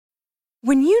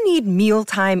When you need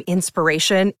mealtime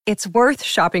inspiration, it's worth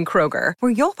shopping Kroger,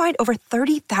 where you'll find over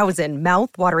 30,000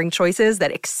 mouth-watering choices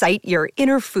that excite your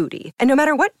inner foodie. And no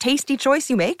matter what tasty choice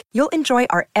you make, you'll enjoy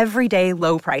our everyday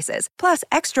low prices, plus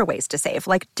extra ways to save,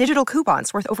 like digital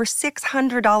coupons worth over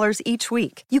 $600 each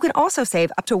week. You can also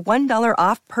save up to $1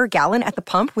 off per gallon at the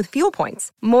pump with fuel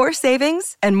points. More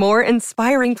savings and more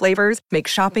inspiring flavors make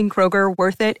shopping Kroger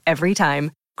worth it every time.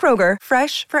 Kroger,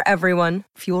 fresh for everyone.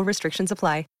 Fuel restrictions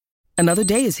apply. Another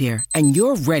day is here, and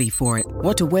you're ready for it.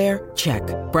 What to wear? Check.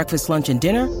 Breakfast, lunch, and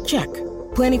dinner? Check.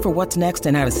 Planning for what's next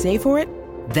and how to save for it?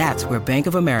 That's where Bank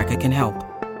of America can help.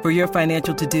 For your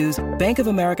financial to-dos, Bank of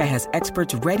America has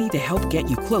experts ready to help get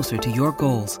you closer to your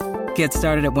goals. Get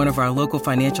started at one of our local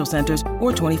financial centers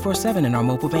or 24/7 in our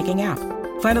mobile banking app.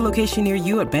 Find a location near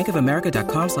you at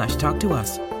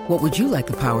bankofamerica.com/talktous. What would you like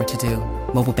the power to do?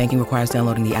 Mobile banking requires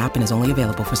downloading the app and is only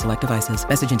available for select devices.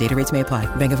 Message and data rates may apply.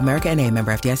 Bank of America N.A.,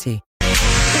 member FDIC.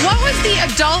 What was the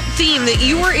adult theme that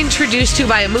you were introduced to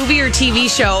by a movie or TV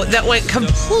show that went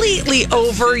completely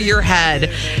over your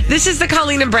head? This is the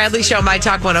Colleen and Bradley Show, My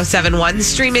Talk 1071,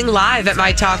 streaming live at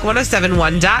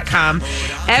MyTalk1071.com.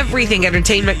 Everything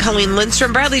Entertainment. Colleen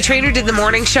Lindstrom. Bradley Traynor did the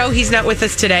morning show. He's not with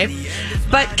us today.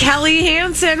 But Kelly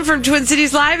Hansen from Twin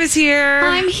Cities Live is here.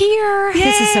 I'm here. Yay.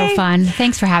 This is so fun.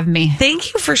 Thanks for having me.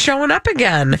 Thank you for showing up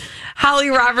again. Holly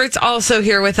Roberts also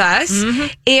here with us. Mm-hmm.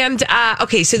 And,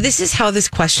 okay, so this is how this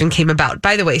question came about.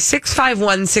 By the way,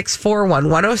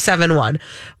 651-641-1071.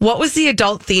 What was the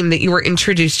adult theme that you were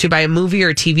introduced to by a movie or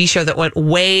a TV show that went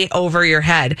way over your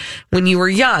head when you were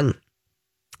young?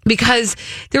 Because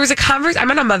there was a I'm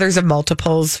on a Mothers of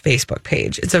Multiples Facebook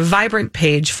page. It's a vibrant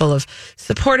page full of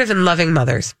supportive and loving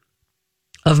mothers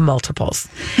of multiples.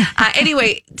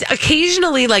 Anyway,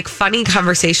 occasionally like funny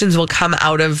conversations will come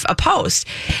out of a post.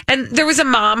 And there was a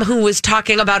mom who was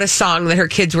talking about a song that her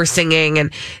kids were singing, and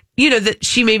you know, that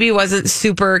she maybe wasn't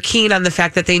super keen on the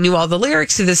fact that they knew all the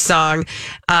lyrics to this song,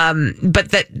 but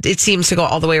that it seems to go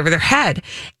all the way over their head.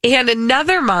 And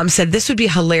another mom said this would be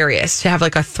hilarious to have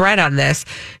like a thread on this.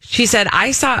 She said,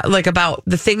 I saw like about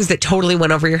the things that totally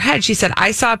went over your head. She said,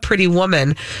 I saw a Pretty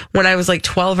Woman when I was like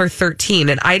 12 or 13,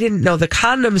 and I didn't know the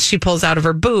condoms she pulls out of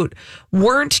her boot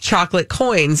weren't chocolate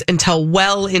coins until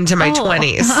well into my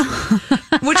 20s,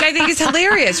 which I think is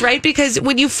hilarious, right? Because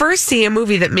when you first see a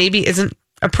movie that maybe isn't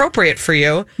appropriate for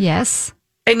you. Yes.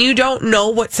 And you don't know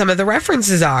what some of the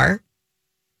references are.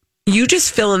 You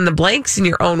just fill in the blanks in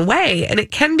your own way. And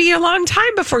it can be a long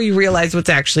time before you realize what's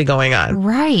actually going on.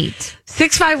 Right.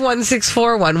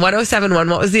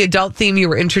 651-641-1071. What was the adult theme you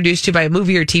were introduced to by a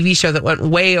movie or TV show that went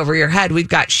way over your head? We've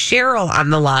got Cheryl on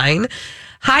the line.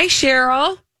 Hi,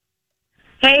 Cheryl.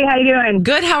 Hey, how you doing?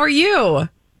 Good. How are you?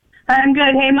 I'm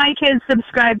good. Hey, my kids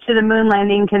subscribe to the moon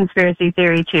landing conspiracy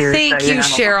theory too. Thank you,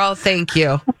 Cheryl. Thank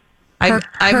you. I'm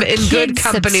in good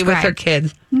company with her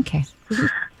kids. Okay.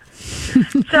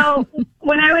 So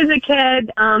when I was a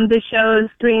kid, the shows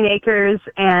Green Acres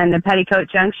and the Petticoat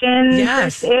Junction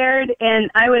first aired, and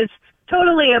I was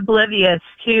totally oblivious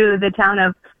to the town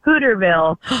of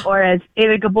Hooterville, or as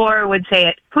Ava Gabor would say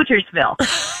it, Hootersville.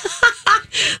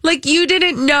 Like you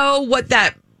didn't know what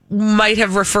that might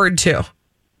have referred to.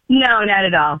 No, not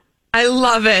at all. I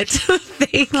love it.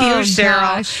 Thank you,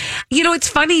 Cheryl. Gosh. You know, it's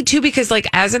funny, too, because, like,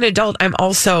 as an adult, I'm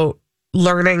also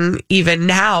learning even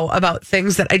now about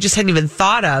things that I just hadn't even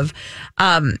thought of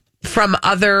from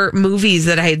other movies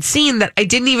that I had seen that it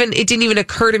didn't even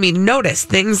occur to me to notice.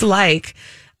 Things like,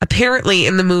 apparently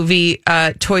in the movie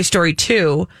Toy Story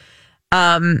 2,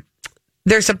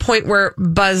 there's a point where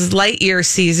Buzz Lightyear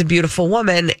sees a beautiful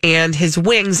woman and his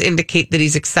wings indicate that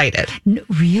he's excited.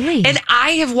 Really? And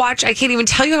I can't even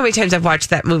tell you how many times I've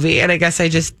watched that movie, and I guess I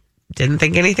just didn't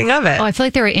think anything of it. Oh, I feel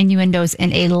like there were innuendos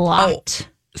in a lot. Oh,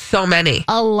 so many.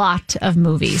 A lot of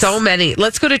movies. So many.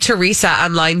 Let's go to Teresa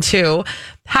on line 2.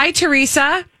 Hi,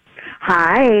 Teresa.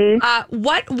 Hi.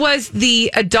 What was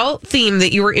the adult theme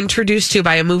that you were introduced to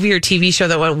by a movie or TV show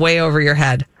that went way over your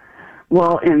head?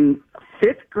 Well, in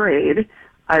 5th grade,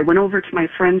 I went over to my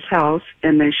friend's house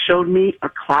and they showed me A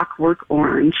Clockwork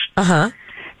Orange. Uh-huh.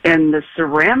 And the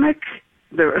ceramic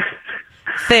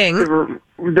thing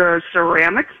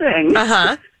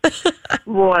uh-huh.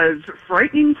 was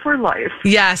frightening for life.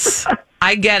 Yes,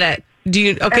 I get it. Do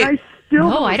you? Okay. And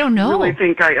I don't know. really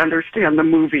think I understand the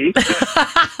movie.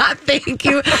 Thank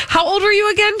you. How old were you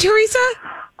again, Teresa?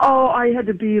 Oh, I had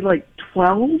to be like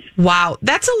 12. Wow,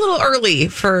 that's a little early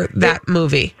for that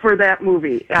movie. For that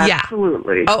movie,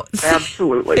 absolutely. Yeah. Oh,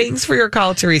 absolutely. Thanks for your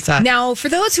call, Teresa. Now, for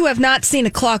those who have not seen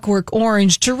A Clockwork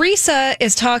Orange, Teresa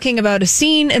is talking about a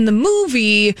scene in the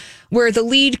movie where the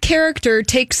lead character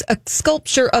takes a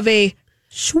sculpture of a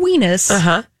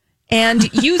Schweenus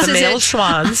and uses the male it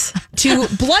schwans to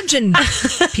bludgeon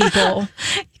people.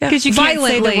 Because you can't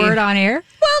say the word on air.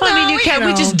 Well, I mean, you can.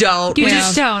 We just don't. You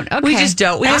just don't. Okay. We just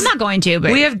don't. I'm not going to,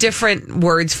 but we have different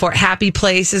words for it. Happy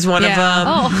place is one of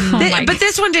them. But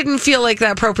this one didn't feel like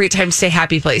the appropriate time to say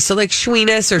happy place. So like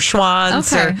Schweenus or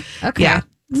Schwans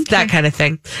that kind of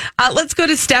thing. Let's go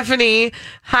to Stephanie.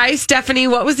 Hi, Stephanie.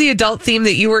 What was the adult theme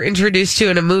that you were introduced to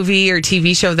in a movie or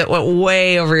TV show that went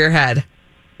way over your head?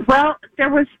 Well, there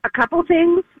was a couple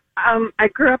things. I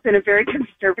grew up in a very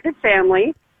conservative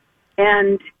family,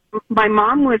 and my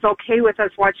mom was okay with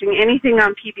us watching anything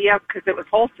on PBS because it was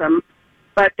wholesome,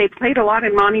 but they played a lot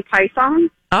in Monty Python.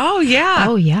 Oh, yeah.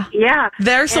 Oh, yeah. Yeah.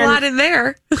 There's a lot in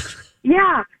there.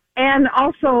 Yeah. And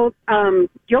also,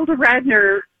 Gilda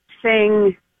Radner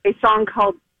sang a song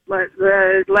called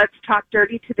Let's Talk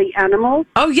Dirty to the Animals.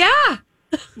 Oh, yeah.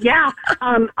 Yeah.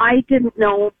 I didn't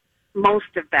know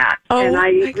most of that. Oh, and I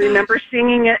remember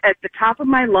singing it at the top of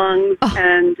my lungs,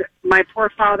 and my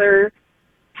poor father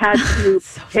had to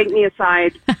take me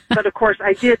aside. But, of course,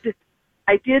 I did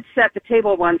set the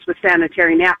table once with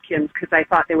sanitary napkins because I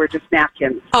thought they were just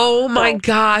napkins. Oh, my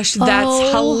gosh.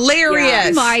 That's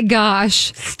hilarious. Oh, my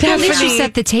gosh. Stephanie. At least you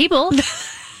set the table.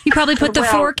 You probably put the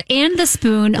fork and the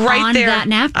spoon on there, that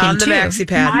napkin, on the too. maxi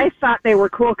pad. I thought they were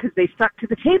cool because they stuck to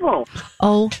the table.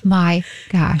 Oh, my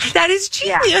gosh. That is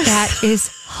genius. Yeah. That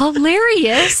is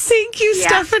hilarious. Thank you,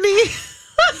 Stephanie.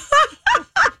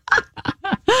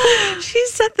 She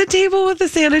set the table with a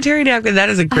sanitary napkin. That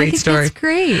is a great story. That's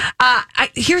great.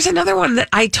 Here's another one that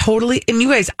I totally, and you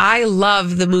guys, I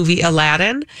love the movie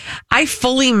Aladdin. I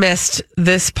fully missed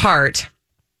this part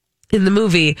in the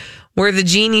movie where the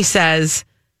genie says,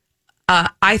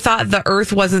 I thought the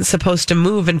earth wasn't supposed to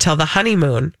move until the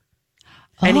honeymoon.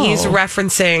 And he's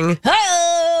referencing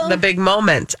the big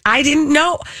moment. I didn't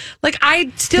know. Like,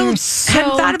 I still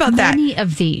hadn't thought about that. Many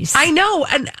of these. I know.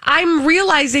 And I'm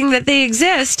realizing that they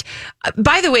exist.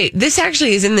 By the way, this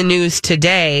actually is in the news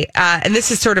today. And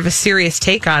this is sort of a serious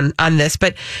take on this.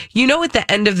 But you know, at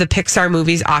the end of the Pixar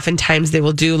movies, oftentimes they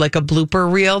will do like a blooper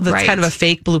reel that's kind of a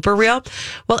fake blooper reel.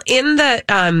 Well, in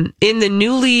the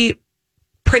newly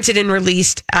printed and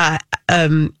released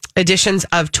editions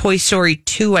of Toy Story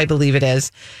 2, I believe it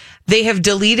is, they have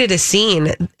deleted a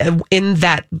scene in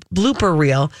that blooper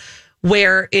reel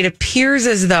where it appears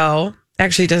as though,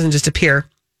 actually it doesn't just appear,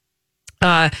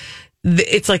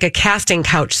 it's like a casting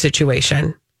couch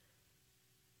situation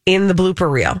in the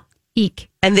blooper reel. Eek.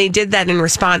 And they did that in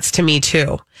response to Me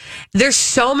Too. There's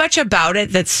so much about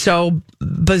it that's so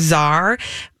bizarre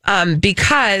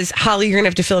because, Holly, you're going to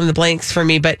have to fill in the blanks for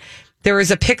me, but there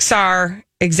was a Pixar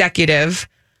executive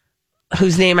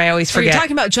whose name I always forget. You're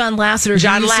talking about John Lasseter.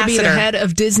 John who used Lasseter. to be the head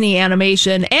of Disney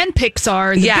Animation and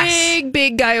Pixar. The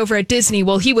big guy over at Disney.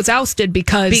 Well, he was ousted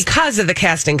because of the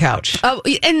casting couch.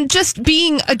 And just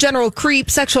being a general creep,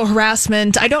 sexual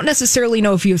harassment. I don't necessarily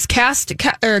know if he was casting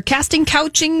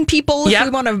couching people, if we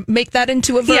want to make that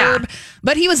into a verb.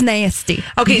 But he was nasty.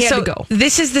 Okay, he had so to go.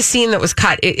 This is the scene that was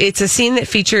cut. It's a scene that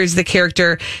features the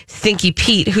character Stinky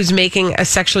Pete, who's making a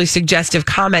sexually suggestive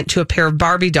comment to a pair of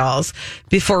Barbie dolls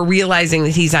before realizing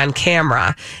that he's on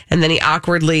camera, and then he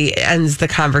awkwardly ends the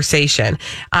conversation.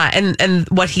 And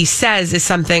what he says is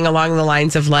something along the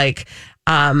lines of like,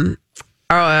 so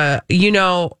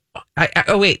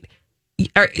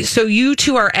you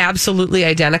two are absolutely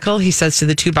identical, he says to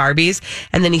the two Barbies,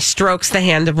 and then he strokes the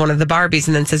hand of one of the Barbies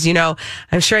and then says,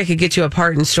 I'm sure I could get you a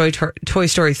part in Toy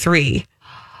Story 3.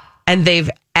 And they've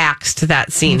axed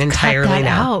that scene entirely cut that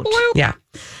now. Out. Yeah.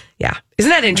 Yeah. Isn't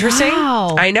that interesting?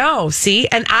 Wow. I know. See?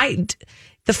 And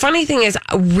the funny thing is,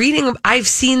 I've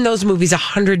seen those movies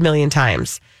 100 million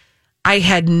times. I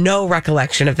had no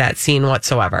recollection of that scene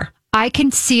whatsoever. I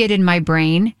can see it in my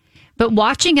brain, but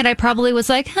watching it, I probably was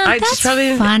like, that's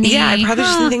funny. Yeah, I probably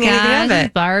just didn't think anything of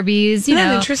it. Barbies, Isn't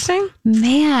that interesting?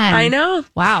 Man. I know.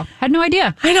 Wow. Had no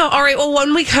idea. I know. All right. Well,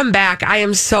 when we come back, I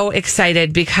am so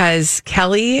excited because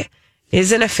Kelly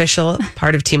is an official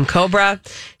part of Team Cobra.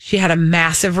 She had a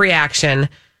massive reaction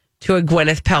to a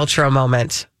Gwyneth Paltrow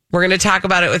moment. We're going to talk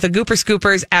about it with the Gooper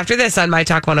Scoopers after this on My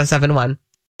Talk 107.1.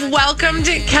 Welcome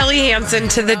to Kelly Hansen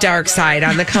to the dark side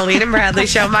on the Colleen and Bradley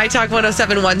Show, My Talk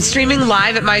 107.1, streaming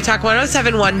live at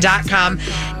MyTalk1071.com.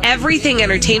 Everything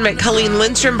Entertainment. Colleen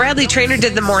Lindstrom, Bradley Traynor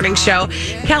did the morning show.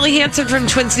 Kelly Hansen from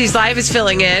Twin Cities Live is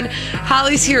filling in.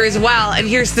 Holly's here as well. And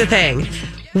here's the thing.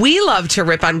 We love to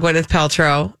rip on Gwyneth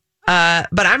Paltrow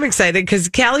But I'm excited because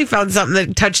Callie found something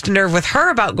that touched a nerve with her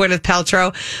about Gwyneth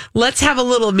Paltrow. Let's have a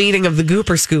little meeting of the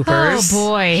Gooper Scoopers. Oh,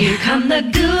 boy. Here come the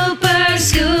Gooper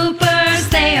Scoopers.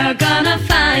 They are gonna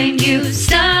find you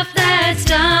stuff that's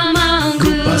dumb on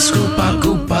Goop. Goopa, scoopa,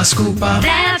 goopa, scoopa.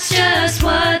 That's just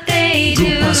what they do.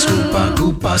 Goopa, scoopa,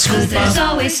 goopa, scoopa. 'Cause there's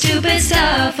always stupid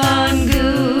stuff on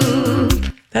Goop.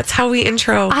 That's how we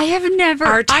intro. I have never.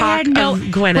 Our talk I had no. of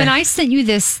Gwyneth. When I sent you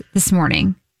this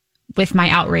morning with my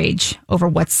outrage over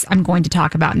what I'm going to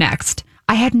talk about next,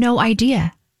 I had no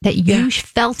idea that you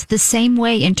felt the same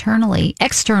way internally,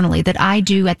 externally that I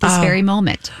do at this very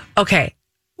moment. Okay.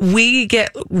 We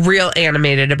get real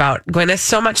animated about Gwyneth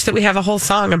so much that we have a whole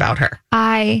song about her.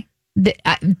 I'm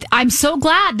so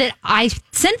glad that I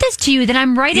sent this to you, that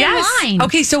I'm right in line.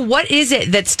 Okay, so what is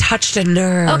it that's touched a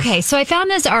nerve? Okay, so I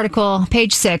found this article,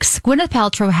 page 6. Gwyneth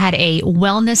Paltrow had a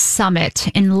wellness summit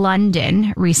in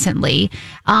London recently,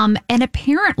 and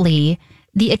apparently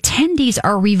the attendees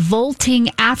are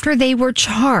revolting after they were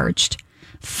charged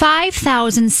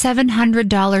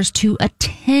 $5,700 to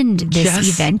attend this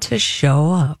event. Just to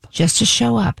show up. Just to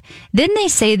show up. Then they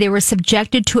say they were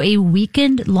subjected to a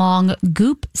weekend-long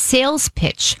Goop sales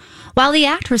pitch while the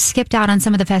actors skipped out on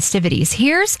some of the festivities.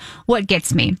 Here's what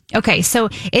gets me. Okay, so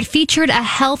it featured a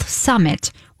health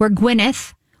summit where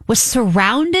Gwyneth was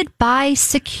surrounded by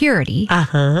security.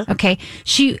 Okay.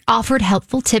 She offered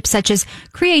helpful tips such as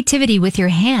creativity with your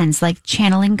hands, like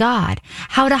channeling God,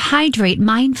 how to hydrate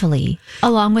mindfully,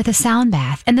 along with a sound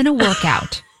bath, and then a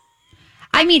workout.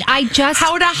 I mean,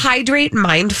 how to hydrate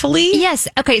mindfully? Yes.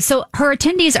 Okay. So her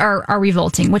attendees are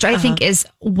revolting, which I think is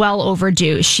well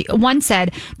overdue. One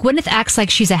said, Gwyneth acts like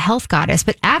she's a health goddess,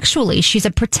 but actually she's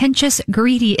a pretentious,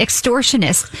 greedy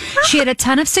extortionist. She had a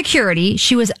ton of security.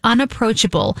 She was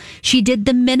unapproachable. She did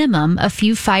the minimum, a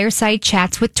few fireside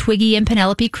chats with Twiggy and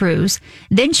Penelope Cruz.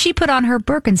 Then she put on her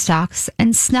Birkenstocks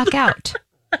and snuck out.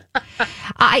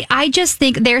 I just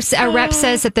think there's a rep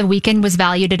says that the weekend was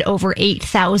valued at over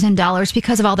 $8,000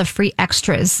 because of all the free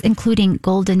extras, including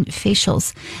golden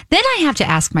facials. Then I have to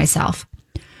ask myself,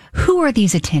 who are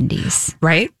these attendees?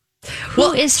 Right?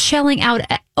 Who is shelling out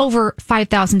over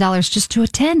 $5,000 just to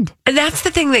attend? And that's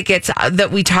the thing that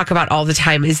we talk about all the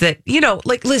time is that,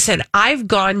 listen, I've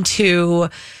gone to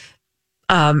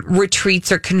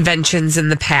retreats or conventions in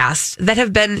the past that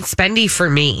have been spendy for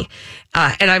me.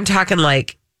 And I'm talking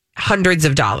like hundreds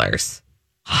of dollars.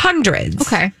 Hundreds.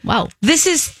 Okay. Wow. This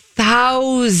is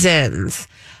thousands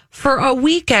for a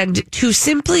weekend to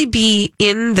simply be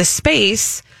in the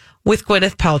space with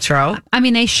Gwyneth Paltrow. I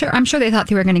mean, I'm sure they thought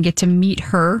they were going to get to meet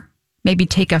her, maybe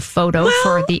take a photo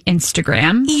for the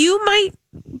Instagram. You might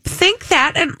think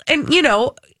that. And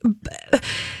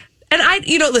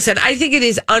listen, I think it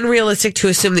is unrealistic to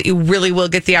assume that you really will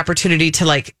get the opportunity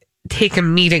to take a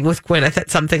meeting with Gwyneth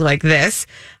at something like this.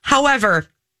 However,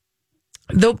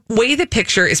 the way the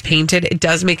picture is painted, it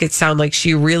does make it sound like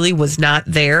she really was not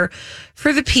there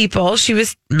for the people. She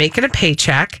was making a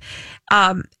paycheck.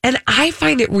 And I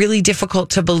find it really difficult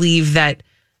to believe that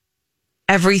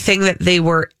everything that they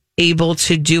were able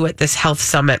to do at this health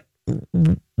summit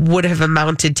would have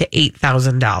amounted to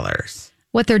 $8,000.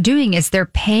 What they're doing is they're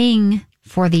paying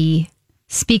for the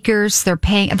speakers.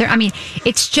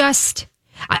 It's just,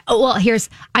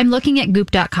 I'm looking at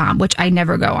goop.com, which I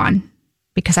never go on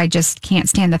because I just can't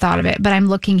stand the thought of it. But I'm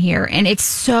looking here and it's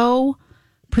so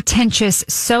pretentious,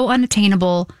 so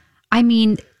unattainable. I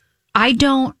mean, I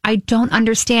don't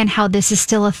understand how this is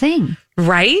still a thing.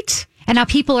 Right? And now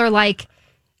people are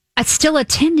still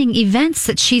attending events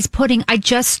that she's putting. I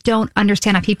just don't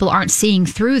understand how people aren't seeing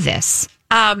through this.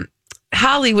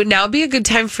 Holly, would now be a good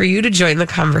time for you to join the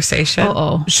conversation?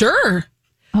 Uh-oh. Sure.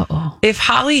 Uh-oh. If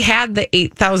Holly had the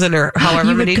 $8,000 or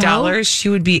however many dollars, she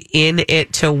would be in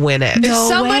it to win it. If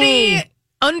somebody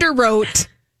underwrote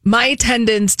my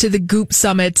attendance to the Goop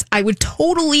Summit, I would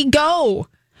totally go.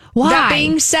 Why? That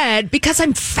being said, because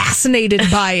I'm fascinated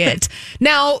by it.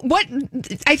 Now,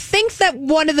 I think that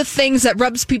one of the things that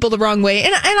rubs people the wrong way,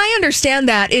 and I understand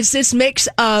that, is this mix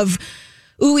of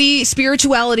ooey,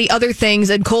 spirituality, other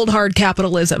things, and cold hard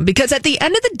capitalism. Because at the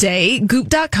end of the day,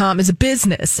 Goop.com is a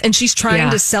business and she's trying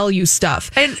to sell you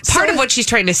stuff. And part of what she's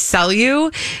trying to sell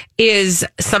you is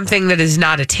something that is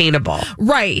not attainable.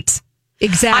 Right.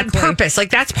 Exactly. On purpose.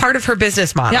 That's part of her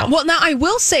business model. Yeah. Well, now I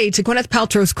will say to Gwyneth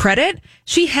Paltrow's credit,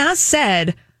 she has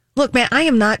said, look, man, I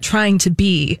am not trying to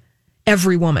be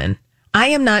every woman. I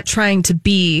am not trying to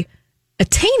be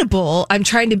attainable. I'm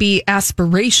trying to be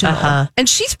aspirational. And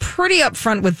she's pretty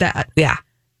upfront with that. Yeah.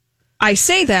 I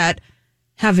say that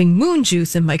having moon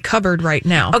juice in my cupboard right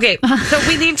now. Okay. So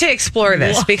we need to explore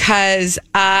this because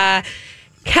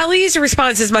Kelly's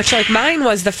response is much like mine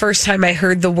was the first time I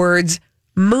heard the words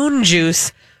moon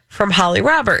juice from Holly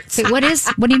Roberts. Wait, what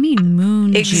do you mean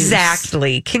moon juice?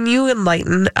 Exactly. Can you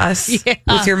enlighten us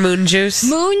with your moon juice?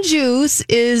 Moon Juice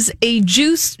is a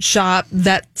juice shop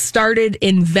that started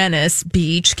in Venice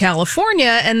Beach,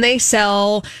 California, and they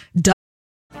sell...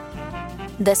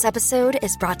 This episode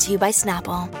is brought to you by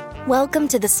Snapple. Welcome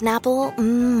to the Snapple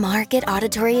Market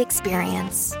Auditory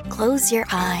Experience. Close your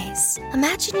eyes.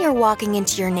 Imagine you're walking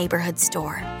into your neighborhood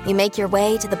store. You make your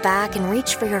way to the back and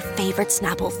reach for your favorite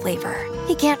Snapple flavor.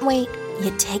 You can't wait.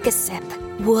 You take a sip.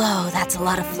 Whoa, that's a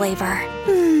lot of flavor.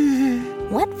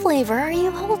 What flavor are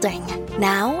you holding?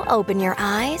 Now open your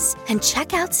eyes and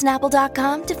check out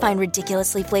Snapple.com to find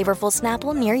ridiculously flavorful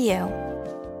Snapple near you.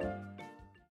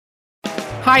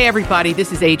 Hi, everybody.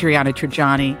 This is Adriana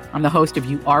Trajani. I'm the host of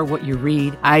You Are What You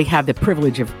Read. I have the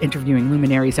privilege of interviewing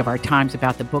luminaries of our times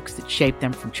about the books that shaped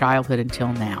them from childhood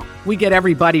until now. We get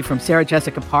everybody from Sarah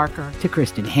Jessica Parker to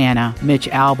Kristen Hanna, Mitch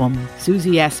Albom,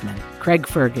 Susie Essman, Craig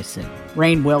Ferguson,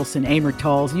 Rainn Wilson, Amor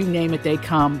Tolls, you name it, they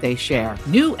come, they share.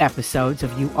 New episodes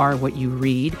of You Are What You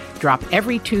Read drop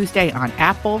every Tuesday on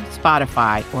Apple,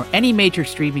 Spotify, or any major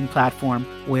streaming platform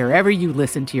wherever you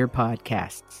listen to your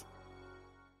podcasts.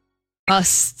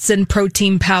 Dusts and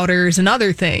protein powders and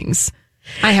other things.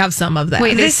 I have some of that.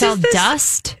 Wait, they sell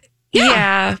dust?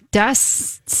 Yeah.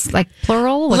 Dusts, like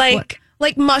plural?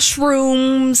 Like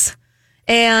mushrooms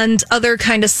and other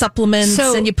kind of supplements,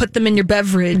 and you put them in your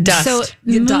beverage. So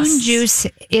moon juice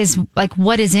is like,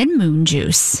 what is in moon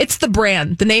juice? It's the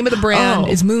brand. The name of the brand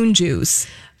is Moon Juice.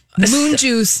 Moon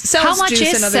Juice sells How much juice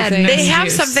is and other said things. They have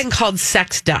something called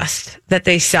sex dust that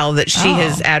they sell that she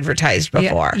has advertised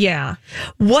before. Yeah.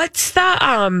 What's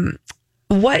the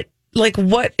what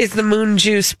is the moon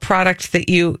juice product that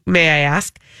you, may I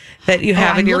ask, that you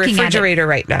have in your refrigerator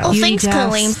right now? Oh, thanks,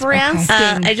 Colleen, for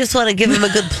asking. I just want to give him a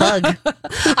good plug.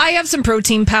 I have some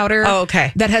protein powder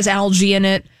that has algae in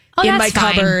it. In my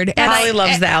fine. cupboard. And Holly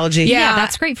loves the algae. Yeah,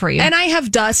 that's great for you. And I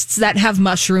have dusts that have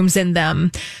mushrooms in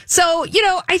them. So,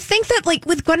 I think that like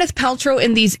with Gwyneth Paltrow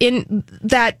in these, in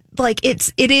that, like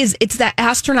it's that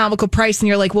astronomical price, and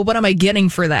you're like, well, what am I getting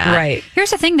for that? Right. Here's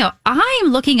the thing though. I'm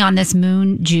looking on this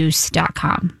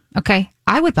moonjuice.com. Okay.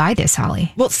 I would buy this,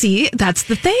 Holly. Well, see, that's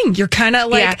the thing. You're kind of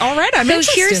like, all right, I'm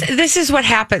interested. This is what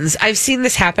happens. I've seen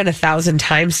this happen 1,000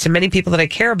 times to many people that I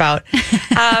care about.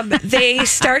 They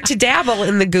start to dabble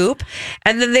in the goop,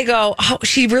 and then they go, oh,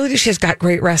 she has got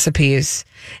great recipes.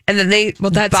 And then they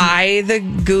buy the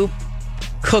goop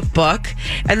cookbook,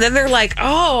 and then they're like,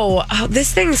 oh,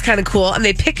 this thing's kind of cool, and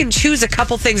they pick and choose a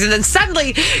couple things, and then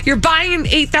suddenly you're buying an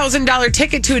 $8,000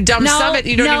 ticket to a dumb summit.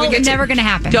 You don't even get never going to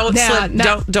happen.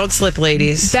 Don't slip,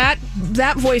 ladies. That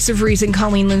voice of reason,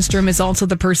 Colleen Lindstrom, is also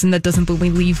the person that doesn't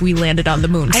believe we landed on the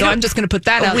moon. So I'm just going to put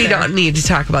that out We there. don't need to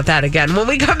talk about that again. When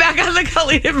we come back on the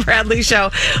Colleen and Bradley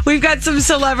show, we've got some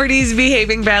celebrities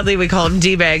behaving badly. We call them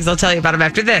D-bags. I'll tell you about them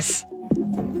after this.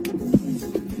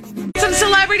 Some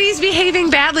celebrities behaving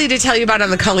badly to tell you about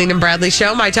on the Colleen and Bradley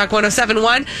show. My Talk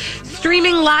 1071,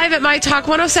 streaming live at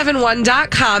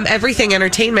mytalk1071.com. Everything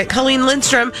entertainment. Colleen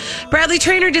Lindstrom, Bradley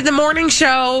Traynor did the morning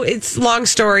show. It's long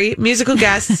story. Musical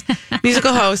guests,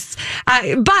 musical hosts.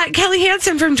 But Kelly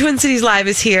Hansen from Twin Cities Live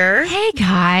is here. Hey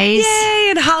guys. Yay!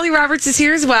 And Holly Roberts is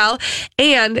here as well.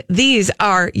 And these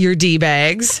are your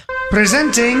D-bags.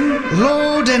 Presenting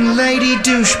Lord and Lady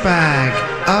Douchebag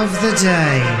of the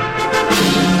Day.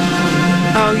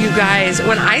 Oh, you guys,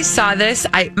 when I saw this,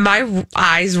 my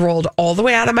eyes rolled all the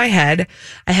way out of my head.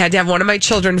 I had to have one of my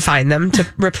children find them to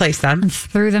replace them.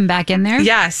 Threw them back in there?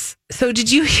 Yes. So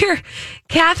did you hear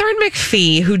Catherine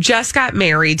McPhee, who just got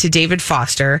married to David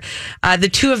Foster? The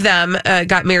two of them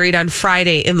got married on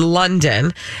Friday in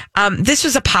London. This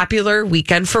was a popular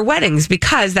weekend for weddings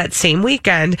because that same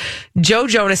weekend, Joe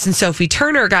Jonas and Sophie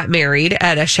Turner got married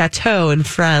at a chateau in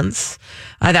France.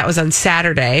 That was on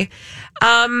Saturday.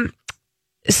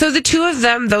 So the two of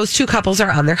them, those two couples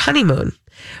are on their honeymoon.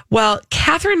 Well,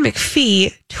 Catherine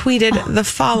McPhee tweeted the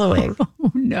following.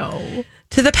 Oh, no.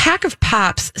 To the pack of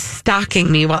pops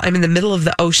stalking me while I'm in the middle of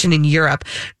the ocean in Europe,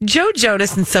 Joe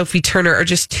Jonas and Sophie Turner are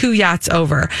just 2 yachts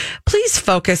over. Please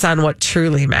focus on what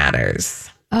truly matters.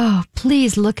 Oh,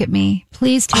 please look at me.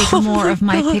 Please take more of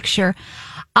my picture.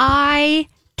 I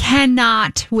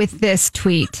cannot with this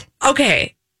tweet.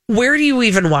 Okay. Where do you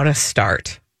even want to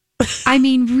start? I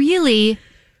mean, really,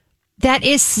 that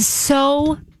is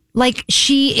so, like,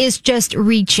 she is just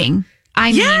reaching.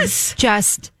 I mean,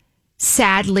 just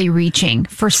sadly reaching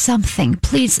for something.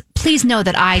 Please know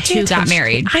that I too got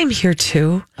married. I'm here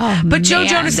too. Oh, but Joe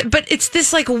Jonas, but it's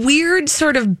this like weird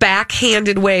sort of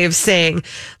backhanded way of saying,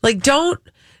 like, don't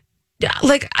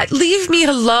like, leave me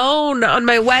alone on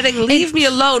my wedding. Leave me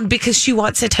alone, because she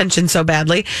wants attention so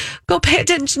badly. Go pay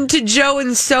attention to Joe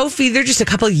and Sophie. They're just a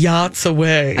couple yachts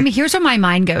away. I mean, here's where my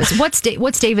mind goes. What's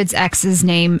David's ex's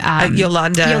name?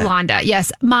 Yolanda. Yolanda,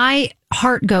 yes. My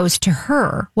heart goes to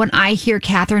her when I hear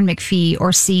Catherine McPhee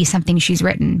or see something she's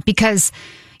written, because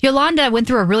Yolanda went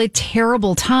through a really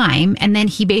terrible time, and then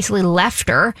he basically left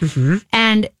her,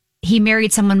 and he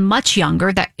married someone much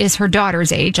younger that is her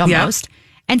daughter's age almost. Yep.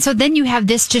 And so then you have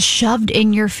this just shoved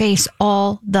in your face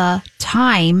all the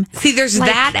time. See, there's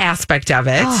that aspect of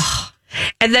it. Oh.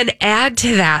 And then add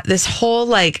to that this whole,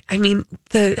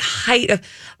 the height of,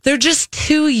 they're just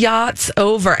 2 yachts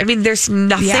over. I mean, there's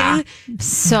nothing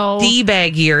so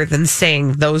D-baggier than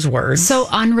saying those words. So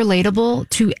unrelatable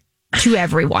to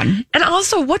everyone. And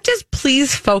also, what does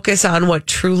please focus on what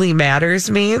truly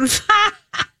matters means?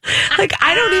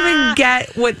 I don't even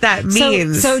get what that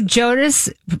means. So Jonas,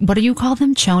 what do you call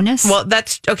them? Jonas? Well,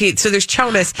 that's okay. So there's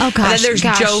Jonas. Oh gosh, and then there's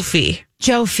Jophie.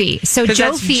 Jophie. So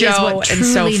Jophie is what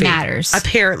truly matters.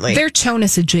 Apparently, they're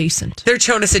Jonas adjacent.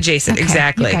 Okay.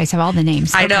 Exactly. You guys have all the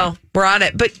names. I know, we're on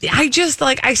it. But I just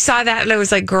I saw that and I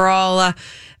was like, girl.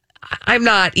 I'm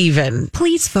not even.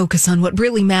 Please focus on what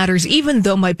really matters, even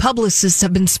though my publicists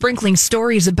have been sprinkling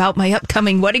stories about my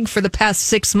upcoming wedding for the past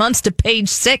 6 months to Page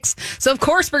 6. So, of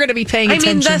course, we're going to be paying attention.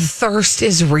 I mean, the thirst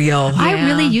is real. Yeah. I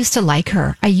really used to like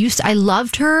her. I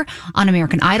loved her on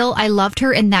American Idol. I loved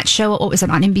her in that show. What was it,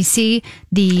 on NBC?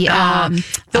 The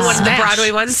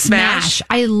Broadway one, Smash.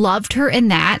 I loved her in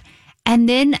that. And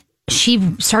then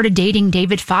she started dating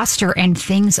David Foster, and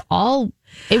things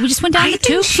it just went down the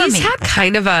tube for me. She's had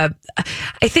kind of I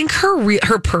think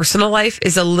her personal life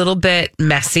is a little bit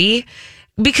messy,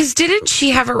 because didn't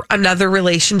she have another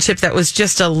relationship that was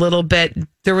just a little bit,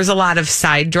 there was a lot of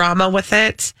side drama with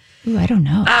it? Ooh, I don't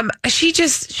know.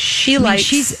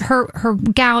 She's her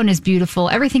gown is beautiful.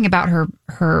 Everything about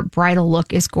her bridal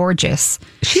look is gorgeous.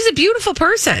 She's a beautiful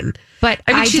person. But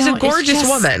she's a gorgeous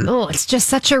woman. Oh, it's just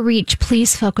such a reach.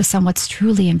 Please focus on what's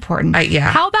truly important.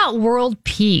 How about world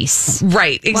peace?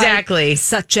 Right, exactly.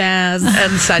 Such as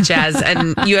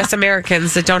and U.S.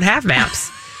 Americans that don't have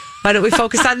maps. Why don't we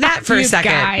focus on that for a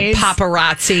second? Guys.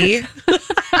 Paparazzi.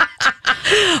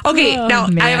 Okay, now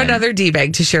man. I have another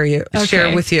D-bag to share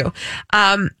with you.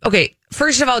 Okay,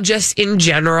 first of all, just in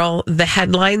general, the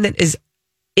headline that is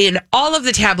in all of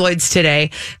the tabloids today,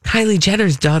 Kylie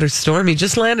Jenner's daughter Stormi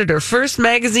just landed her first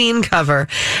magazine cover.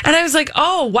 And I was like,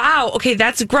 oh, wow. Okay,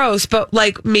 that's gross. But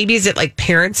maybe is it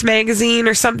Parents Magazine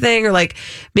or something? Or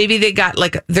maybe they got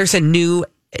there's a new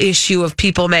issue of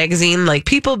People Magazine,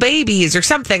 People Babies or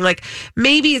something.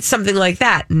 Maybe it's something like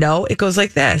that. No, it goes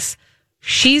like this.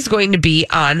 She's going to be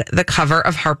on the cover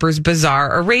of Harper's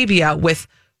Bazaar Arabia with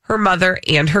her mother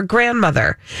and her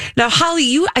grandmother. Now, Holly,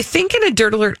 you, I think in a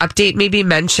Dirt Alert update, maybe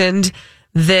mentioned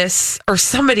this, or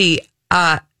somebody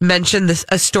mentioned this,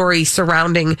 a story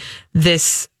surrounding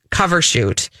this cover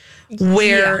shoot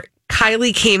where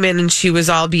Kylie came in and she was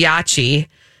all biatchy,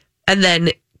 and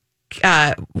then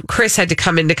Chris had to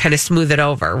come in to kind of smooth it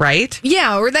over, right?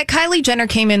 Yeah, or that Kylie Jenner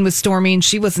came in with Stormi and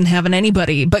she wasn't having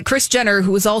anybody. But Kris Jenner,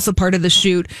 who was also part of the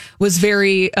shoot, was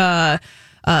very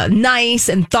nice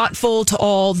and thoughtful to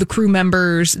all the crew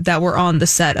members that were on the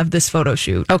set of this photo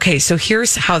shoot. Okay, so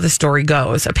here's how the story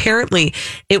goes. Apparently,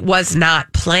 it was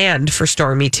not planned for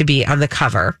Stormi to be on the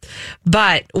cover.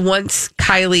 But once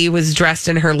Kylie was dressed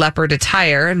in her leopard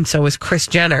attire, and so was Kris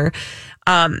Jenner,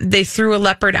 they threw a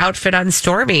leopard outfit on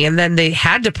Stormi, and then they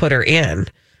had to put her in.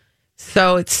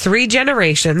 So it's 3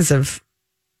 generations of...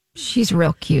 She's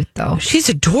real cute, though. She's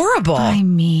adorable. I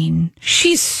mean...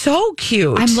 She's so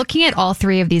cute. I'm looking at all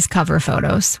 3 of these cover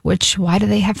photos, why do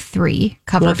they have 3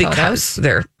 cover photos?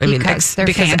 They're because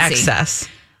excess.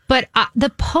 But the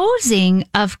posing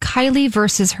of Kylie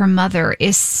versus her mother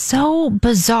is so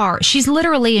bizarre. She's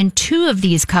literally in 2 of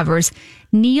these covers,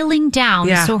 kneeling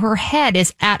down, so her head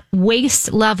is at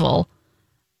waist level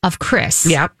of Chris.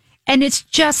 Yep. And it's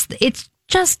just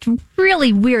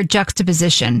really weird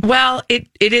juxtaposition. Well,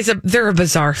 they're a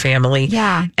bizarre family.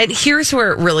 Yeah. And here's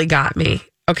where it really got me.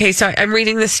 Okay, so I'm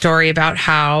reading this story about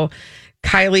how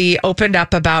Kylie opened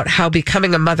up about how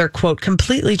becoming a mother, quote,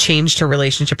 completely changed her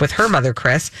relationship with her mother,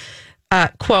 Chris.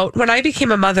 Quote, when I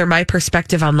became a mother, my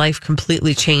perspective on life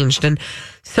completely changed. And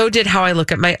so did how I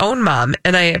look at my own mom.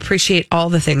 And I appreciate all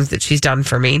the things that she's done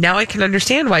for me. Now I can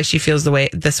understand why she feels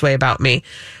this way about me.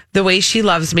 The way she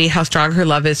loves me, how strong her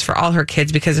love is for all her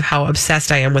kids because of how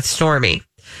obsessed I am with Stormi.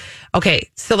 Okay,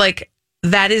 so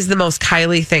that is the most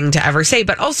Kylie thing to ever say.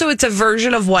 But also it's a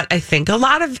version of what I think a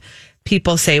lot of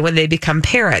people say when they become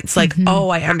parents. Oh,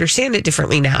 I understand it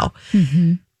differently now.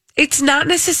 Mm-hmm. it's not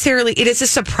necessarily, it is a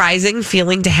surprising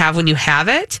feeling to have when you have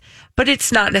it, but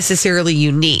it's not necessarily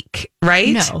unique,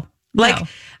 right? No.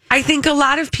 I think a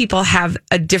lot of people have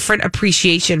a different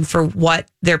appreciation for what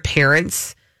their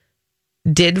parents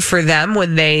did for them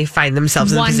when they find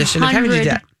themselves in the position of having to do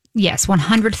that. Yes,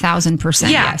 100,000%.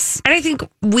 Yes. And I think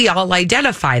we all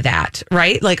identify that,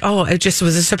 right? Like, oh, it just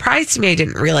was a surprise to me. I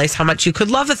didn't realize how much you could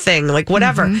love a thing, like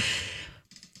whatever.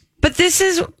 But this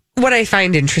is what I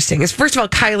find interesting is, first of all,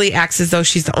 Kylie acts as though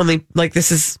she's the only,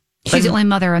 she's the only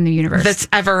mother in the universe that's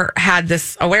ever had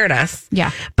this awareness.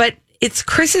 Yeah. But it's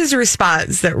Chris's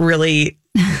response that really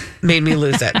made me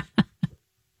lose it.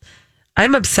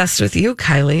 I'm obsessed with you,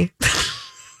 Kylie.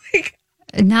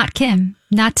 Not Kim.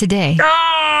 Not today.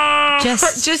 Oh,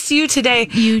 just you today.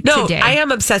 Today. I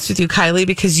am obsessed with you, Kylie,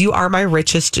 because you are my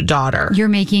richest daughter. You're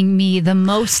making me the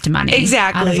most money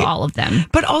exactly out of all of them.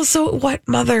 But also, I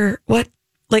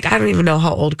don't even know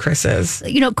how old Chris is.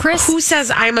 Chris. Who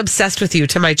says I'm obsessed with you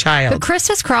to my child? But Chris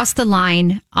has crossed the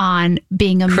line on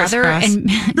being a mother, and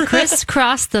Chris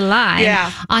crossed the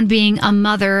line on being a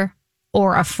mother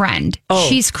or a friend. Oh.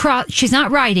 She's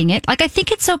not riding it. I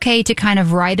think it's okay to kind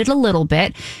of ride it a little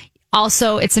bit.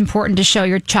 Also, it's important to show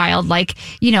your child, I'm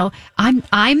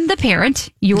the parent,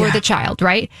 you're the child,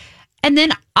 right? And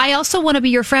then I also want to be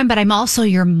your friend, but I'm also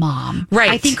your mom. Right.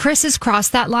 I think Chris has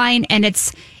crossed that line, and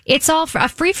it's all a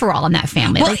free-for-all in that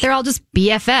family. Well, they're all just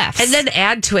BFFs. And then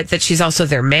add to it that she's also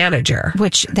their manager.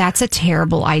 Which, that's a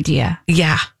terrible idea.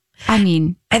 Yeah. I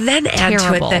mean, and then add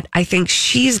to it that I think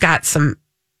she's got some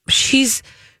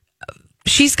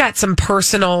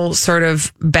personal sort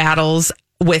of battles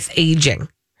with aging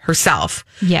herself.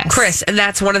 Yes. Chris. And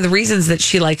that's one of the reasons that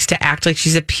she likes to act like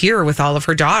she's a peer with all of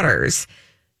her daughters.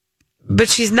 But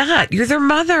she's not. You're their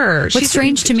mother. What's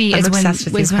strange to me is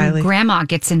when grandma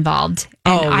gets involved.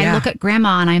 And I look at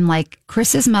grandma and I'm like,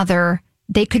 Chris's mother,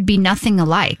 they could be nothing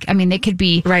alike. I mean, they could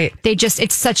be, right.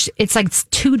 It's like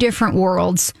two different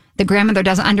worlds. The grandmother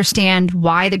doesn't understand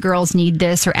why the girls need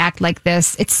this or act like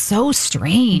this. It's so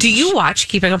strange. Do you watch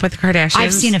Keeping Up with the Kardashians?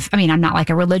 I've seen I'm not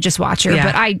like a religious watcher,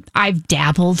 but I've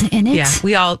dabbled in it. Yeah,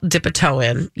 we all dip a toe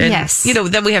in. And, yes.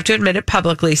 Then we have to admit it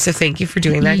publicly. So thank you for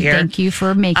doing that here. Thank you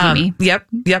for making me. Yep.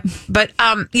 But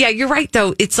you're right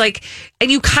though. It's like,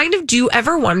 and you kind of do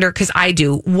ever wonder, because I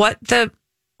do, what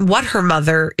her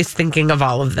mother is thinking of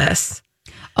all of this.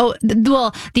 Oh,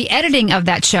 well, the editing of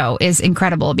that show is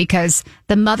incredible because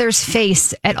the mother's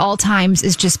face at all times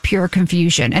is just pure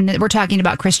confusion. And we're talking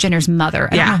about Kris Jenner's mother.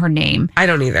 I don't know her name. I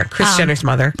don't either. Kris Jenner's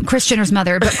mother. Kris Jenner's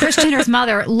mother. But Kris Jenner's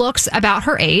mother looks about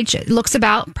her age.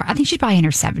 I think she's probably in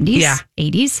her 70s. Yeah.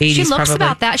 80s. She looks probably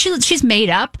about that. She's made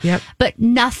up. Yep. But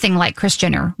nothing like Kris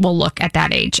Jenner will look at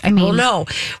that age. I mean. Well, no.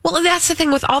 Well, and that's the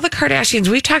thing with all the Kardashians.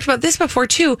 We've talked about this before,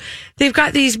 too. They've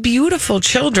got these beautiful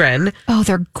children. Oh,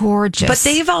 they're gorgeous. But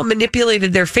they've all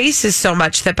manipulated their faces so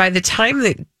much that by the time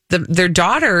that their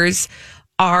daughters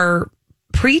are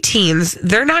preteens,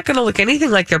 they're not going to look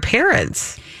anything like their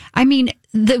parents. I mean,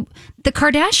 the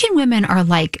Kardashian women are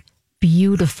like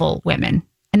beautiful women,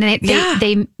 and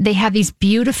they have these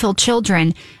beautiful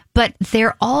children, but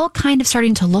they're all kind of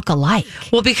starting to look alike.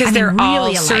 Well, because they're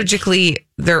all surgically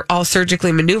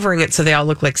maneuvering it so they all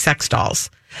look like sex dolls.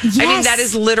 Yes. I mean, that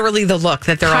is literally the look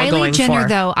that they're all going for. Kylie Jenner, for.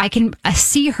 though, I can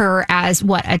see her as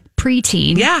a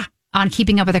preteen. Yeah. On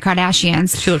Keeping Up with the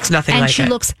Kardashians. She looks nothing like it. And she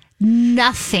looks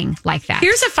nothing like that.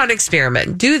 Here's a fun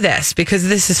experiment. Do this because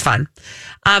this is fun.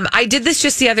 I did this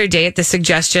just the other day at the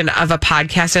suggestion of a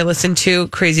podcast I listened to,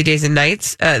 Crazy Days and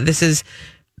Nights. This is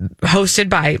hosted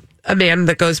by a man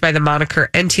that goes by the moniker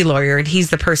NT Lawyer, and he's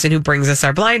the person who brings us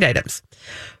our blind items.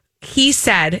 He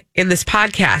said in this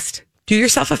podcast, do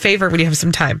yourself a favor when you have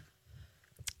some time.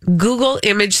 Google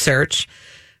image search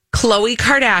Khloe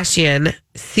Kardashian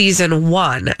season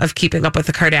 1 of Keeping Up with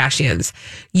the Kardashians.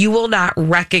 You will not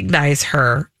recognize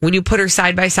her when you put her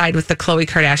side by side with the Khloe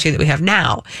Kardashian that we have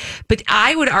now. But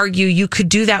I would argue you could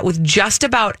do that with just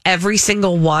about every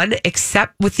single one,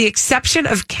 except with the exception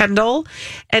of Kendall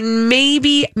and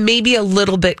maybe a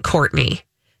little bit Kourtney.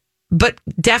 But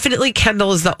definitely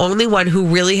Kendall is the only one who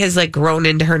really has grown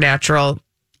into her natural.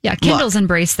 Yeah, Kendall's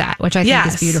embraced that, which I think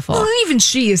is beautiful. Well, even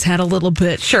she has had a little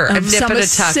bit a nip and a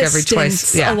tuck every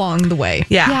twice along the way.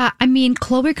 Yeah, I mean,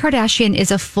 Khloe Kardashian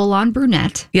is a full-on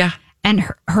brunette. Yeah. And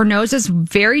her nose is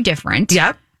very different.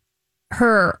 Yep.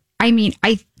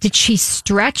 Did she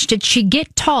stretch? Did she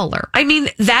get taller? I mean,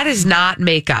 that is not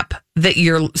makeup that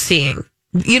you're seeing.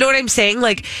 You know what I'm saying?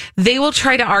 They will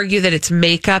try to argue that it's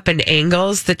makeup and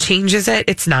angles that changes it.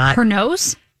 It's not. Her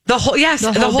nose? The whole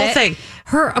thing.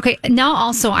 Now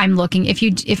also I'm looking,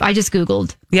 if I just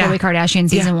Googled Khloe Kardashian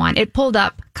season 1, it pulled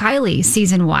up Kylie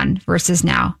season 1 versus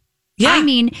now. Yeah. I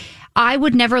mean, I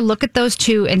would never look at those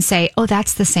two and say, oh,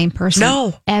 that's the same person.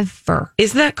 No. Ever.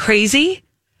 Isn't that crazy?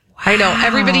 I know.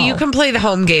 Everybody, you can play the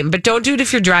home game, but don't do it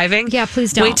if you're driving. Yeah,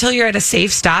 please don't. Wait till you're at a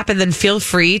safe stop and then feel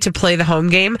free to play the home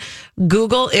game.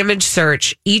 Google image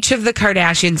search each of the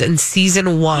Kardashians in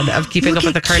season 1 of Keeping Up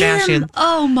with the Kardashians.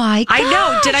 Oh my gosh. I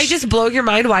know. Did I just blow your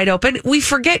mind wide open? We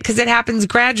forget because it happens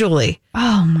gradually.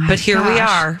 Oh my But here we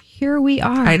are. Here we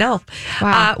are. I know.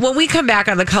 Wow. When we come back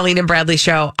on the Colleen and Bradley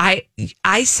show, I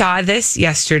saw this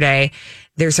yesterday.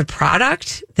 There's a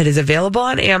product that is available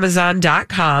on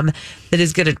Amazon.com that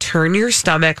is going to turn your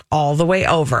stomach all the way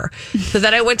over. So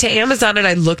then I went to Amazon and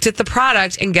I looked at the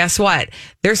product, and guess what?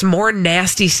 There's more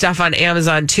nasty stuff on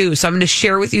Amazon too. So I'm going to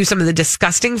share with you some of the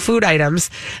disgusting food items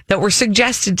that were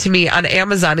suggested to me on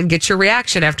Amazon and get your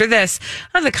reaction after this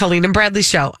on the Colleen and Bradley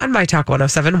show on My Talk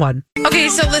 107.1. Okay,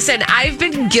 so listen, I've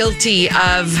been guilty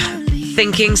of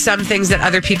thinking some things that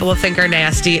other people will think are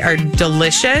nasty are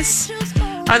delicious.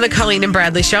 On the Colleen and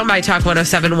Bradley show, My Talk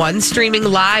 107.1, streaming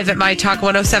live at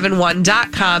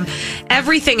MyTalk1071.com.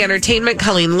 Everything Entertainment,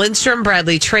 Colleen Lindstrom,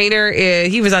 Bradley Trainer.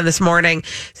 He was on this morning.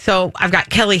 So I've got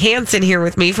Kelly Hansen here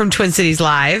with me from Twin Cities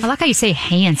Live. I like how you say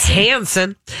Hansen.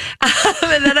 Hansen.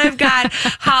 And then I've got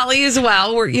Holly as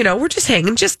well. We're just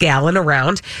hanging, just galling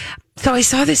around. So I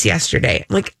saw this yesterday.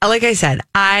 Like I said,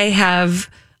 I have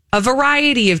a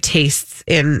variety of tastes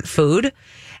in food.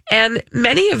 And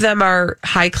many of them are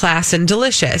high class and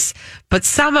delicious, but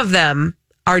some of them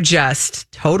are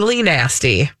just totally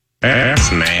nasty.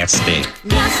 That's nasty.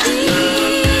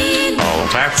 Oh,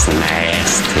 that's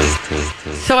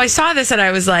nasty. So I saw this and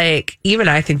I was like, even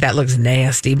I think that looks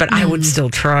nasty, but I would still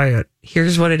try it.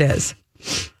 Here's what it is.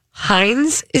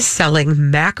 Heinz is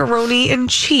selling macaroni and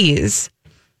cheese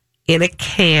in a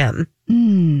can.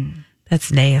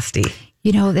 That's nasty.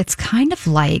 That's kind of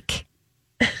like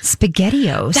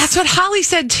SpaghettiOs. That's what Holly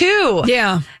said too.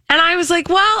 Yeah. And I was like,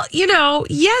 well,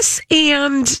 yes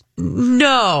and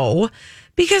no.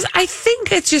 Because I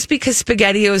think it's just because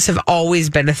SpaghettiOs have always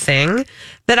been a thing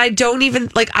that I don't even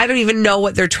know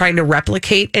what they're trying to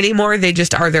replicate anymore. They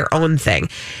just are their own thing.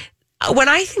 When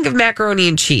I think of macaroni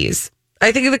and cheese,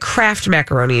 I think of the Kraft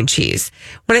macaroni and cheese.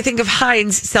 When I think of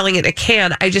Heinz selling it in a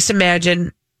can, I just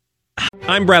imagine.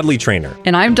 I'm Bradley Trainer.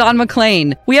 And I'm Don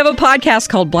McClain. We have a podcast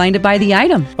called Blinded by the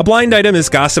Item. A blind item is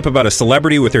gossip about a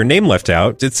celebrity with their name left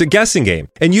out. It's a guessing game,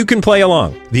 and you can play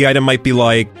along. The item might be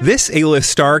like, this A-list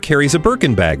star carries a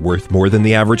Birkin bag worth more than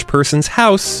the average person's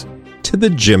house to the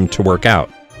gym to work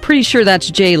out. Pretty sure that's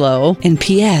J-Lo. And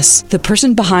P.S. the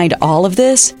person behind all of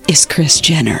this is Kris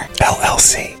Jenner,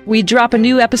 LLC. We drop a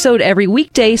new episode every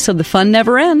weekday so the fun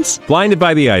never ends. Blinded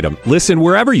by the Item. Listen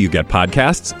wherever you get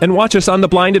podcasts and watch us on the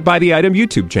Blinded by the Item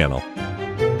YouTube channel.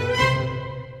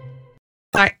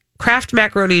 Kraft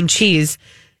macaroni and cheese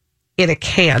in a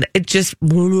can. It just...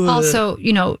 Also,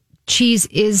 cheese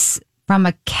is from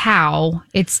a cow.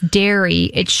 It's dairy.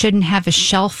 It shouldn't have a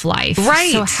shelf life.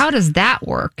 Right. So how does that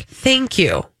work? Thank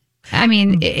you. I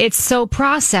mean, it's so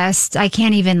processed. I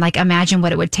can't even imagine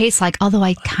what it would taste like, although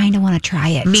I kind of want to try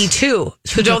it. Me too.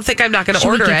 So don't think I'm not going to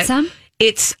order it. Some?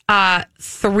 It's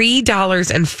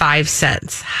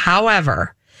 $3.05.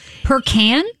 However, per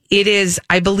can? It is,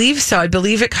 I believe so. I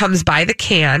believe it comes by the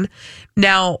can.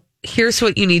 Now, here's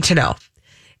what you need to know.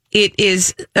 It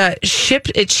is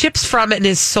ships from and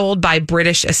is sold by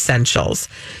British Essentials.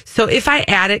 So if I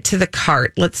add it to the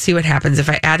cart, let's see what happens. If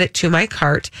I add it to my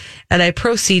cart and I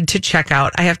proceed to check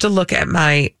out, I have to look at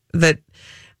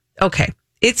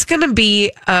it's going to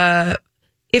be,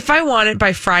 if I want it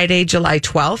by Friday, July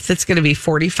 12th, it's going to be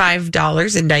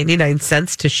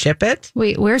 $45.99 to ship it.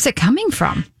 Wait, where's it coming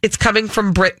from? It's coming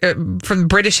from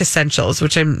British Essentials,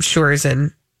 which I'm sure is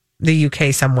in the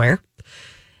UK somewhere.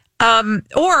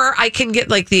 Or I can get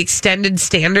the extended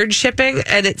standard shipping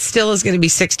and it still is going to be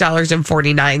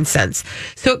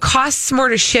 $6.49. So it costs more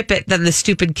to ship it than the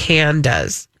stupid can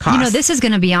does cost. This is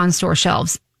going to be on store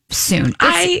shelves soon.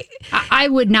 I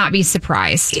would not be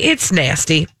surprised. It's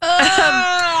nasty.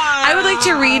 I would like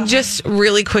to read just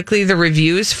really quickly the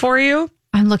reviews for you.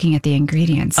 I'm looking at the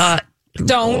ingredients.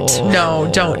 Don't.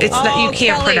 No, don't. It's not. You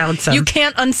can't Kelly, pronounce them. You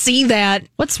can't unsee that.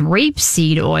 What's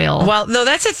rapeseed oil? Well, no,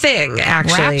 that's a thing,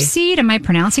 actually. Rapeseed? Am I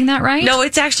pronouncing that right? No,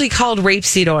 it's actually called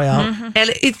rapeseed oil.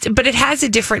 Mm-hmm. But it has a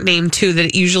different name, too, that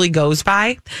it usually goes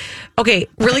by. Okay,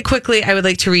 really quickly, I would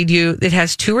like to read you. It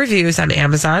has 2 reviews on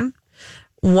Amazon.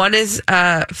 One is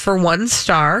for 1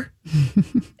 star,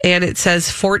 and it says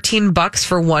 $14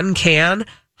 for 1 can.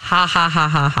 Ha, ha, ha,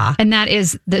 ha, ha. And that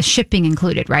is the shipping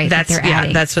included, right? That's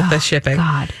what the shipping.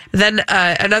 God. Then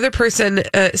another person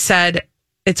said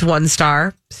it's 1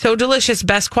 star. So delicious,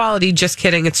 best quality. Just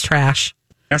kidding, it's trash.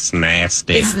 That's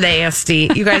nasty. It's nasty.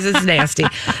 You guys, it's nasty.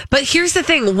 But here's the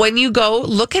thing. When you go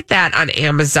look at that on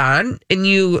Amazon and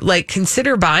you like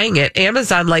consider buying it,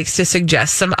 Amazon likes to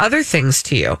suggest some other things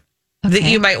to you that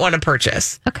you might want to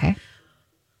purchase. Okay.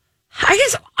 I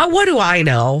guess, what do I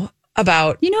know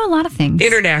about? You know a lot of things.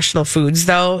 International foods,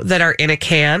 though, that are in a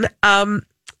can.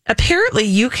 Apparently,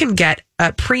 you can get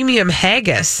a premium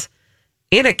haggis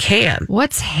in a can.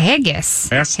 What's haggis?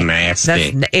 That's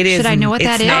nasty. It is. Should I know what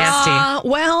that is? Nasty.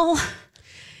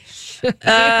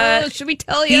 Should we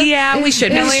tell you? Yeah, we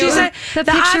should. The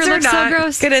picture looks so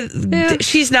gross.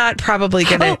 She's not probably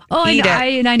gonna eat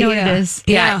it. I know what it is.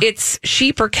 Yeah, it's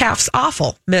sheep or calf's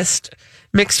offal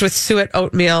mixed with suet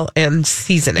oatmeal and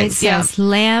seasoning. It says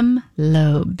lamb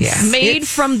lobes. Yeah. Made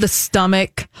from the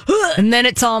stomach, and then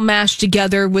it's all mashed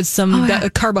together with some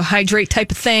carbohydrate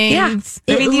type of things.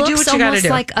 Yeah. I mean, you do what you got to do.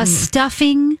 Like a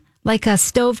stuffing, like a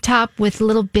stovetop with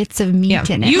little bits of meat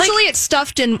in it. Usually it's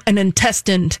stuffed in an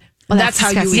intestine. Well, that's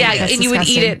how you eat it. Yeah, and you would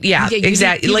eat it. Yeah,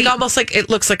 exactly. You like almost like it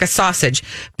looks like a sausage.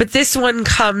 But this one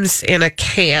comes in a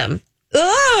can.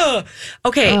 Ugh.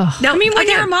 Okay. Ugh. Now, I mean, when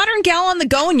you're a modern gal on the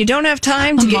go and you don't have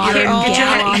time to get your own you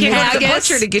can't go to the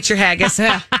butcher to get your haggis.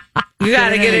 You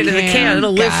got to get it in the can.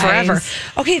 It'll live forever.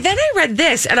 Okay. Then I read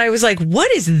this and I was like, "What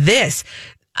is this?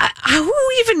 Who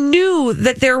even knew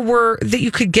that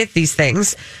you could get these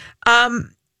things?"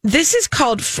 This is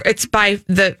called. It's by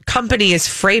the company is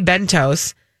Frey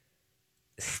Bentos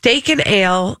Steak and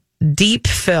Ale Deep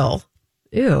Fill.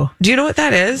 Ew. Do you know what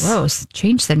that is? Gross.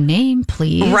 Change the name,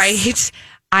 please. Right.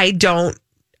 I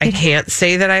can't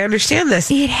say that I understand this.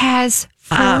 It has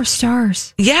 4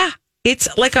 stars. Yeah. It's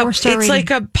like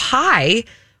like a pie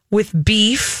with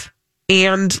beef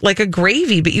and like a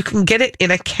gravy, but you can get it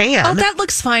in a can. Oh, that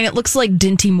looks fine. It looks like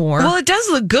Dinty Moore. Well, it does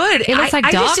look good. It looks like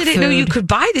I dog just didn't know food. you could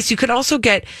buy this. You can also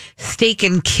get steak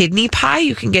and kidney pie.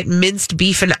 You can get minced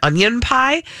beef and onion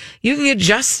pie. You can get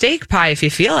just steak pie if you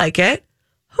feel like it.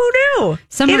 Who knew?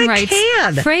 Someone in a writes,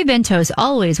 can. Frey Bentos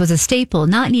always was a staple,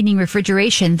 not needing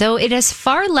refrigeration, though it has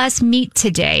far less meat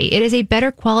today. It is a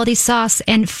better quality sauce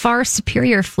and far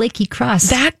superior flaky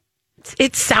crust.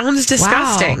 It sounds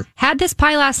disgusting. Wow. Had this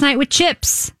pie last night with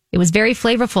chips. It was very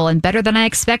flavorful and better than I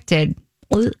expected.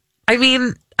 I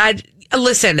mean,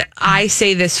 listen, I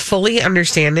say this fully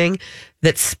understanding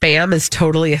that Spam is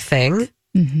totally a thing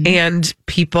and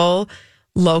people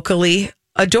locally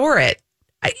adore it.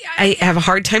 I have a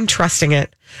hard time trusting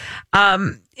it.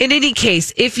 In any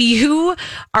case, if you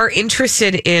are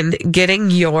interested in getting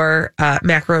your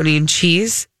macaroni and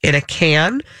cheese in a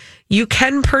can, you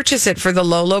can purchase it for the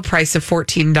low price of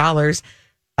 $14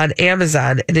 on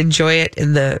Amazon and enjoy it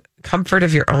in the comfort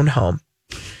of your own home.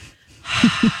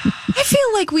 I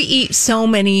feel like we eat so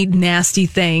many nasty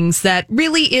things that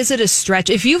really is it a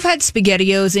stretch. If you've had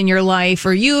SpaghettiOs in your life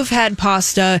or you've had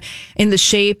pasta in the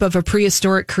shape of a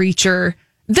prehistoric creature,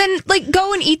 then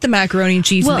go and eat the macaroni and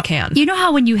cheese in the can. You know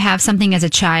how when you have something as a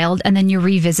child and then you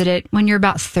revisit it when you're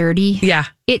about 30? Yeah.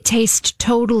 It tastes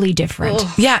totally different.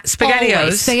 Oh. Yeah, SpaghettiOs.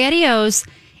 Always. SpaghettiOs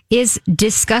is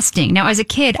disgusting. Now, as a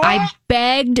kid, I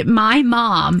begged my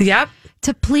mom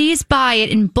to please buy it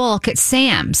in bulk at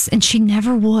Sam's, and she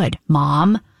never would.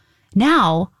 Mom,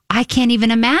 now I can't even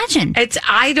imagine.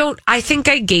 I think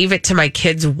I gave it to my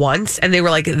kids once and they were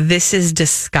like, this is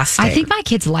disgusting. I think my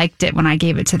kids liked it when I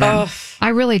gave it to them. I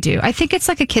really do. I think it's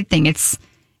like a kid thing. It's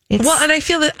well, and I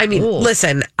feel that,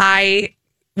 listen, I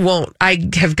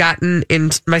have gotten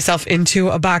myself into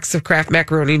a box of Kraft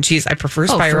macaroni and cheese. I prefer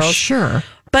Spirals. For sure.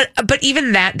 But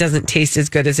even that doesn't taste as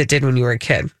good as it did when you were a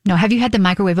kid. No, have you had the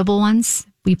microwavable ones?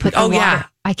 We put the water. Yeah.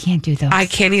 I can't do those. I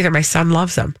can't either. My son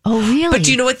loves them. Oh, really? But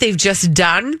do you know what they've just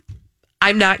done?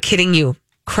 I'm not kidding you.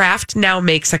 Kraft now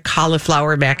makes a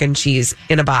cauliflower mac and cheese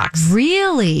in a box.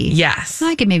 Really? Yes.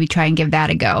 I could maybe try and give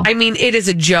that a go. I mean, it is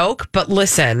a joke, but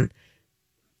listen,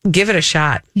 give it a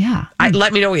shot. Yeah.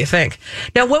 Let me know what you think.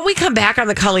 Now, when we come back on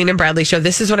the Colleen and Bradley show,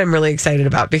 this is what I'm really excited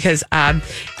about because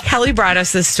Kelly brought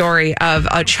us this story of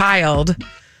a child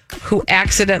who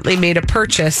accidentally made a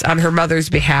purchase on her mother's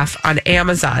behalf on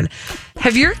Amazon.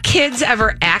 Have your kids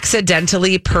ever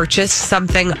accidentally purchased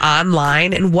something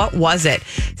online? And what was it?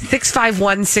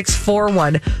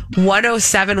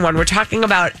 651-641-1071. We're talking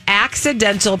about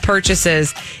accidental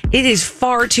purchases. It is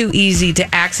far too easy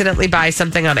to accidentally buy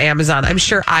something on Amazon. I'm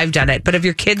sure I've done it. But have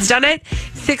your kids done it?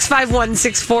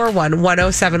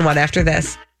 651-641-1071 after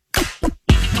this.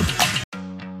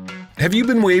 Have you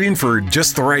been waiting for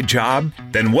just the right job?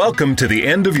 Then welcome to the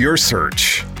end of your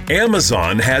search.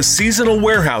 Amazon has seasonal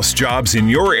warehouse jobs in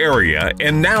your area,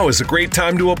 and now is a great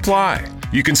time to apply.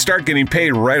 You can start getting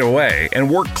paid right away and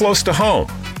work close to home.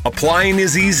 Applying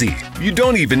is easy. You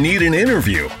don't even need an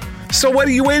interview. So what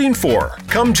are you waiting for?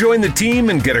 Come join the team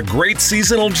and get a great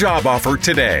seasonal job offer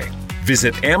today.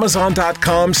 Visit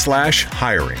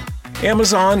Amazon.com/hiring.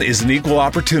 Amazon is an equal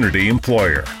opportunity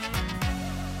employer.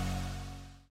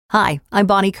 Hi, I'm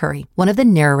Bonnie Curry, one of the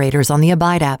narrators on the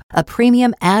Abide app, a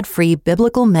premium ad-free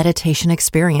biblical meditation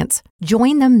experience.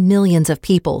 Join the millions of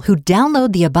people who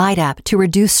download the Abide app to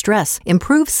reduce stress,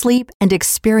 improve sleep, and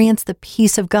experience the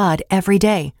peace of God every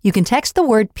day. You can text the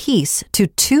word peace to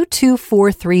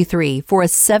 22433 for a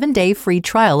 7-day free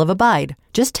trial of Abide.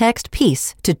 Just text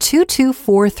peace to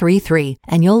 22433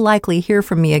 and you'll likely hear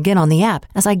from me again on the app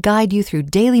as I guide you through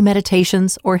daily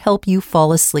meditations or help you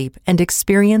fall asleep and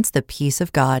experience the peace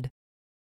of God.